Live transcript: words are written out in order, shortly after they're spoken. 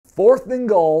4th and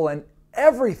goal, and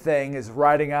everything is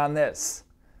riding on this.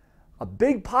 A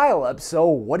big pileup, so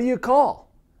what do you call?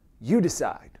 You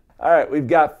decide. All right, we've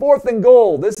got 4th and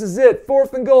goal. This is it,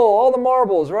 4th and goal. All the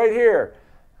marbles right here.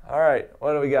 All right,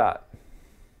 what do we got?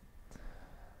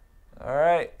 All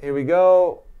right, here we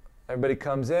go. Everybody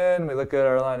comes in. We look at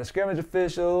our line of scrimmage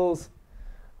officials.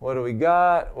 What do we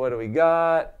got? What do we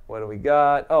got? What do we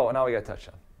got? Oh, now we got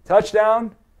touchdown.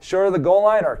 Touchdown, short of the goal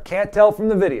line, or can't tell from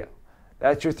the video.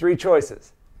 That's your 3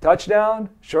 choices. Touchdown,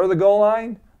 short of the goal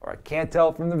line, or I can't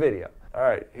tell from the video. All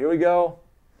right, here we go.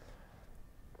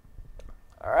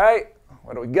 All right,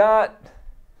 what do we got?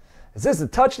 Is this a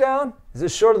touchdown? Is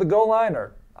this short of the goal line,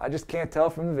 or I just can't tell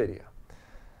from the video?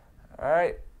 All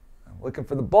right, looking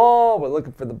for the ball. We're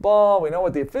looking for the ball. We know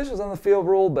what the officials on the field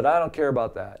ruled, but I don't care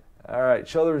about that. All right,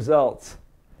 show the results.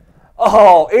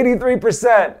 Oh,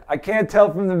 83%. I can't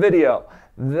tell from the video.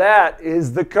 That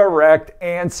is the correct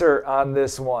answer on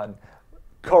this one.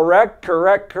 Correct,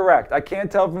 correct, correct. I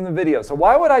can't tell from the video. So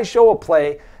why would I show a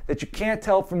play that you can't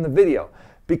tell from the video?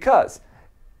 Because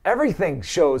everything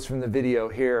shows from the video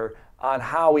here on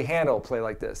how we handle a play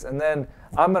like this. And then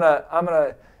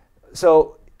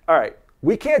so, all right,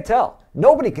 we can't tell.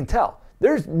 Nobody can tell.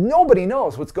 Nobody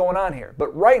knows what's going on here.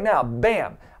 But right now,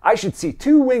 bam, I should see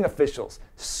 2 wing officials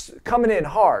coming in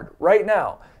hard right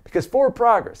now because forward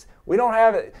progress. We don't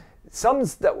have it.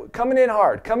 Some's coming in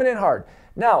hard, coming in hard.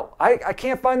 Now, I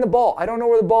can't find the ball. I don't know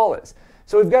where the ball is.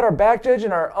 So we've got our back judge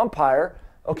and our umpire.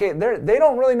 Okay, they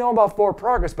don't really know about forward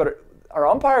progress, but our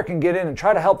umpire can get in and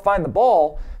try to help find the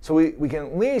ball so we can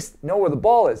at least know where the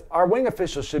ball is. Our wing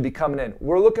officials should be coming in.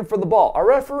 We're looking for the ball. Our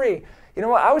referee, you know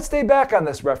what? I would stay back on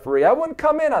this, referee. I wouldn't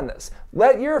come in on this.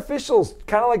 Let your officials,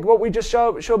 kind of like what we just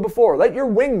showed before, let your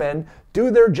wingmen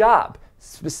do their job.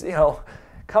 You know,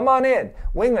 come on in.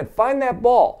 Wingman, find that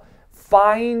ball.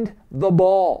 Find the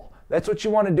ball. That's what you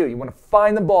want to do. You want to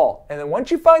find the ball. And then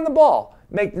once you find the ball,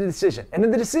 make the decision. And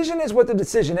then the decision is what the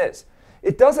decision is.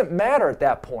 It doesn't matter at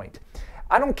that point.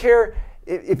 I don't care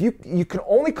if you can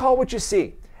only call what you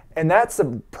see. And that's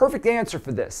the perfect answer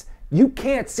for this. You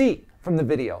can't see from the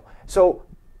video. So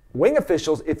wing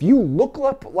officials, if you look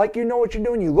up like you know what you're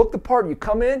doing, you look the part, you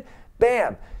come in,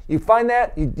 bam, you find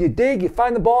that, you dig, you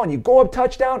find the ball, and you go up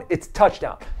touchdown, it's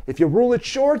touchdown. If you rule it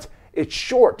short, it's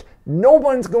short. No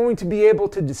one's going to be able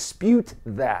to dispute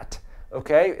that,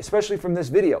 okay, especially from this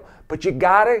video. But you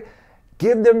gotta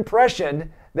give the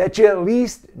impression that you at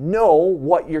least know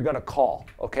what you're gonna call,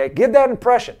 okay? Give that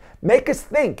impression. Make us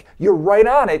think you're right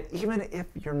on it, even if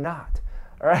you're not.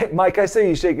 All right, Mike, I see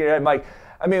you shaking your head, Mike.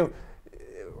 I mean,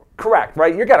 correct,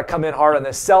 right? You gotta come in hard on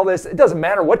this, sell this. It doesn't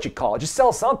matter what you call it, just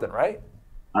sell something, right?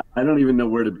 I don't even know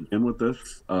where to begin with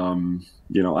this.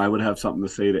 You know, I would have something to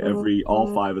say to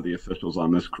all 5 of the officials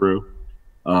on this crew,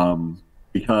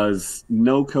 because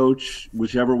no coach,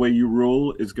 whichever way you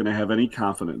rule, is going to have any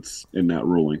confidence in that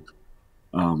ruling,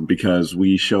 because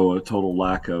we show a total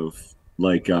lack of,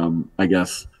 like, I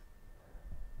guess,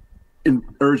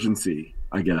 urgency,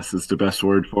 I guess is the best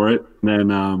word for it.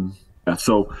 And then, yeah,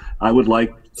 so I would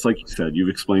like, it's like you said, you've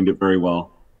explained it very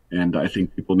well, and I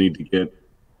think people need to get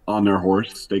on their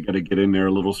horse. They got to get in there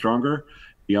a little stronger.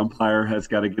 The umpire has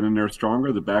got to get in there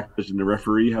stronger. The back judge and the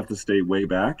referee have to stay way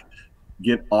back.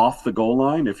 Get off the goal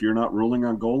line. If you're not ruling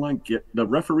on goal line, get the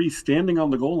referee standing on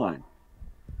the goal line.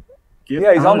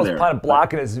 Yeah, he's almost kind of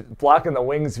blocking the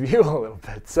wing's view a little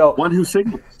bit. So one who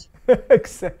signals.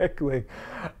 Exactly.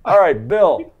 All right,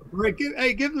 Bill.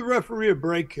 Hey, give the referee a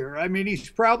break here. I mean, he's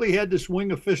probably had this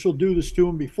wing official do this to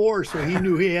him before, so he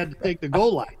knew he had to take the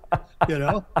goal line. You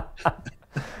know.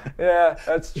 Yeah,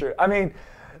 that's true. I mean,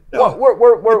 no,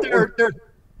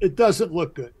 it doesn't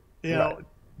look good. You know, right.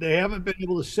 They haven't been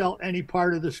able to sell any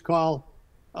part of this call.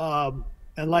 And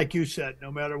like you said,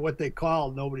 no matter what they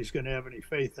call, nobody's going to have any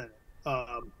faith in it.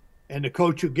 And the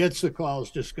coach who gets the call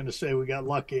is just going to say, we got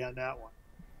lucky on that one.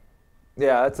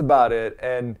 Yeah, that's about it.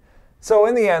 And so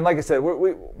in the end, like I said,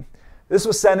 this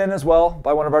was sent in as well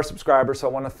by one of our subscribers. So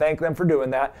I want to thank them for doing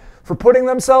that, for putting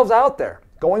themselves out there.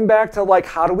 Going back to, like,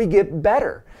 how do we get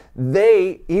better?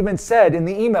 They even said in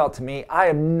the email to me, I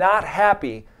am not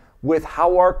happy with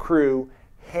how our crew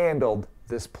handled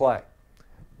this play.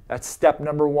 That's step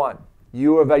number 1.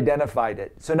 You have identified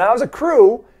it. So now as a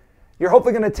crew, you're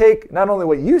hopefully going to take not only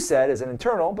what you said as an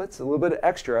internal, but it's a little bit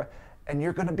extra, and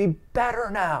you're going to be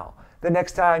better now the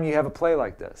next time you have a play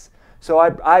like this. So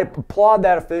I applaud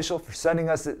that official for sending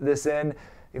us this in,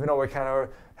 even though we're kind of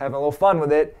having a little fun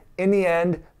with it. In the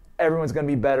end, everyone's going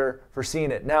to be better for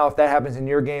seeing it. Now, if that happens in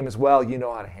your game as well, you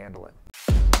know how to handle it.